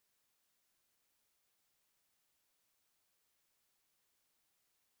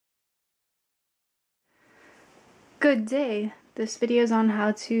Good day. This video is on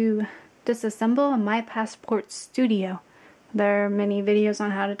how to disassemble a My Passport Studio. There are many videos on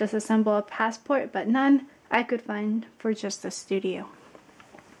how to disassemble a passport, but none I could find for just the Studio.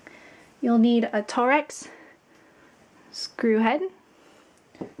 You'll need a torx screw head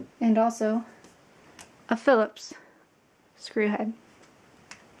and also a Phillips screw head.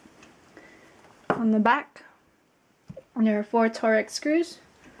 On the back there are 4 torx screws,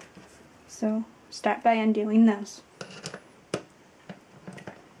 so start by undoing those.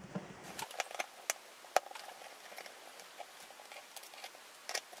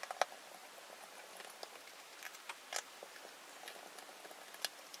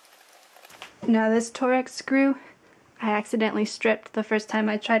 Now this torx screw I accidentally stripped the first time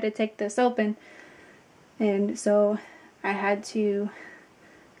I tried to take this open, and so I had to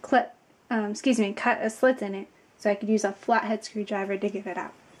cut a slit in it so I could use a flathead screwdriver to get it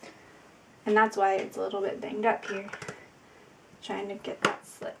out. And that's why it's a little bit banged up here, trying to get that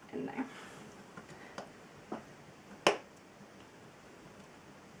slit in there. There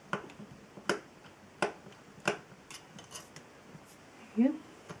you go.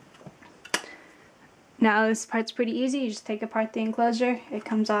 Now this part's pretty easy. You just take apart the enclosure. It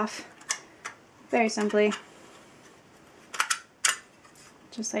comes off very simply,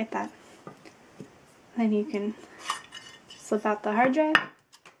 just like that. Then you can slip out the hard drive,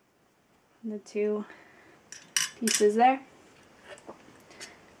 the 2 pieces there.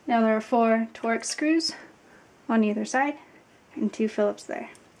 Now there are 4 torx screws on either side and 2 Phillips there.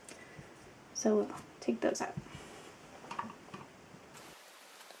 So we'll take those out.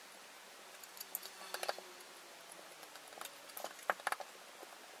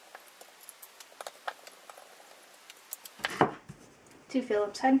 Two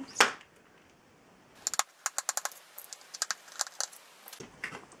Phillips heads.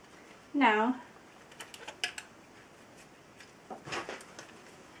 Now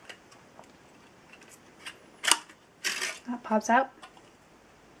that pops out,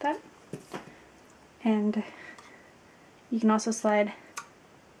 that, and you can also slide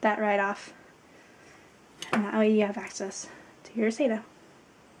that right off, and that way you have access to your SATA.